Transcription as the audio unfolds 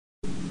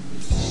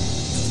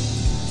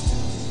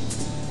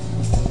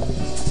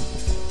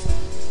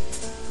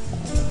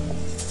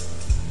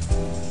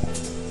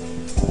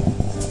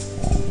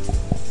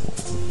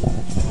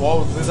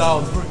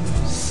south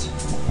breeze,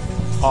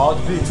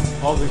 heartbeat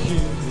of the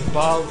hill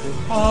about the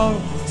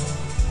power.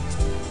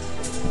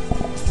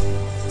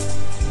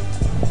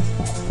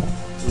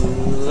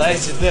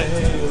 Lazy day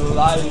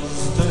lies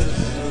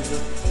dead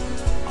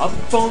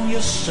upon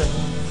your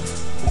strength.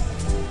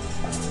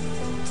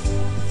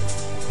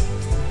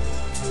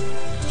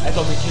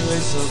 Atomic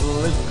rays of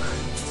blink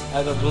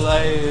at the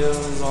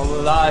blaze of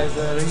light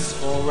that is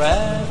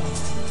forever.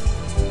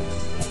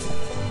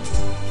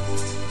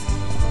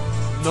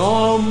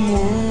 No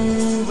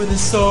move in the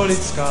solid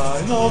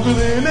sky, no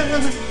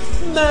gleaming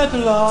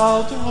metal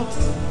out of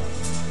the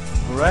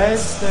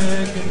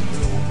breathtaking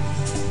blue.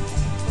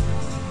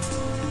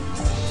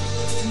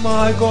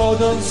 My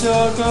golden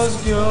circus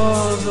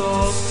girls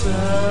are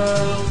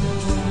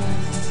sailing away.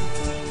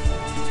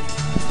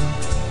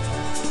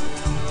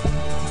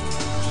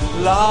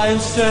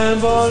 Lions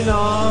tremble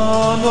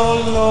now, no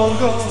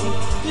longer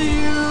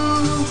you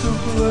to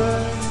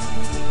play.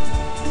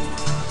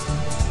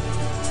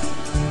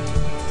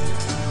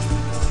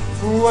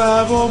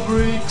 Whoever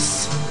breaks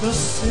the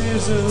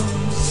season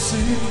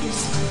sees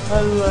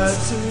and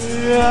lets the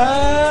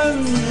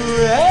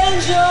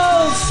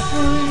angels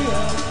free.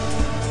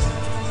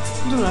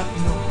 Do not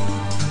know,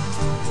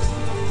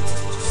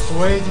 just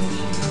waiting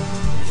here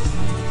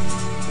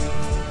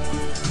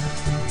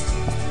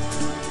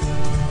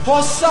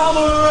for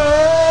summer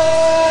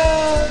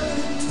rain.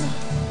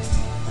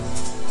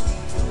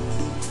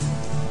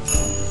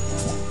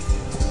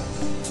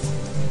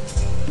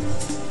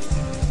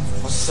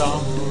 For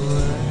summer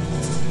rain.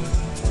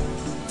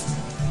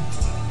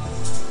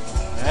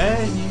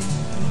 Hey.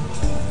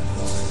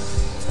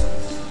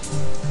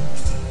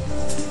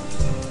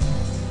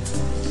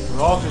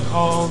 Rock and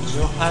hold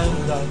your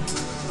hand up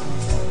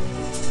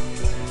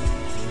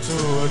to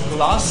a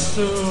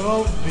cluster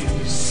of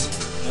bees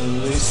and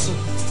listen.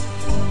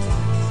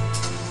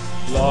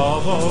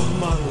 Love of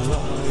my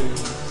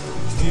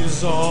life is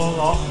all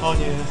on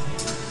you.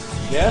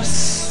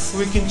 Yes,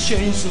 we can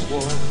change the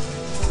world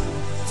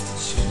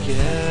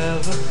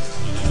together.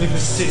 Make the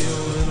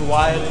still and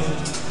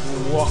wild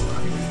walk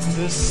in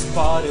this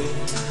body.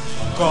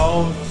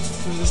 Go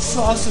to the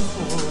source of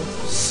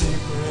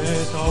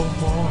secret of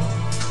more.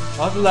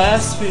 At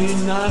last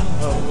thing I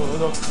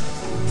heard of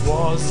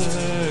was a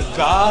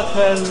God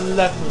had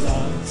left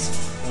lights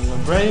on the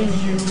brain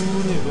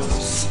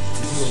universe.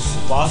 He was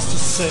supposed to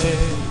say,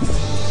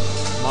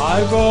 my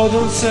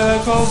golden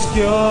circles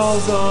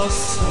girls are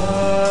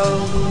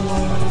sailed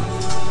away.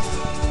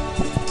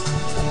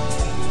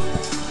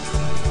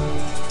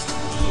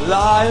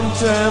 Lion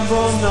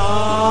tremble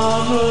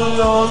now, no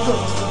longer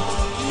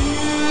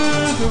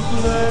here to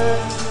play.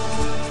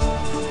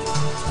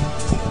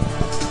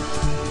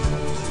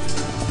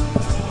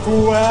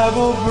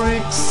 Whoever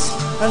breaks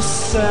has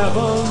 7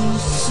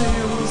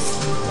 seals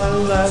and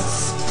lets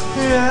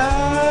the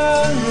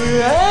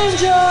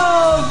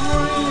angel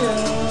free.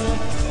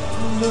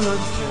 Do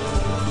not care,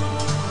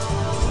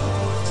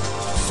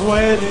 just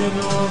waiting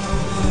over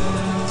there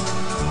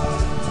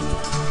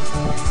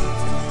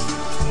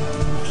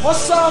for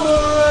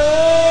summer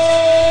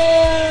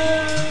rain,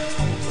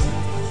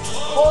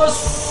 for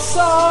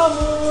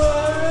summer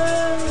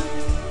rain,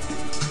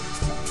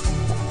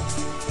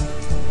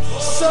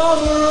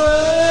 summer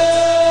rain.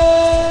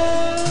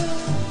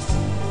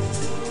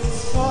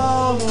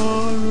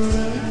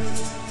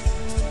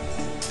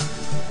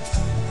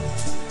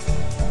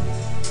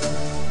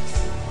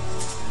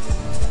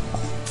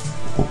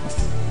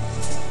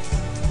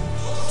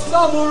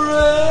 Summer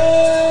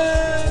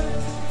rain.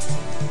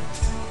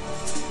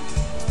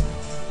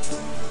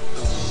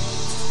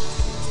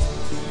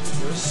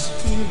 This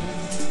feeling,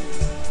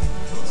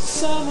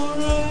 summer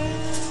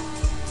rain.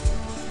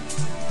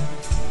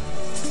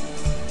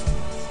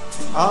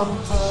 I'm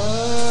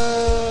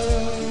hurting.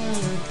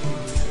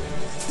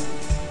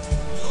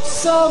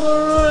 Summer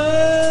rain.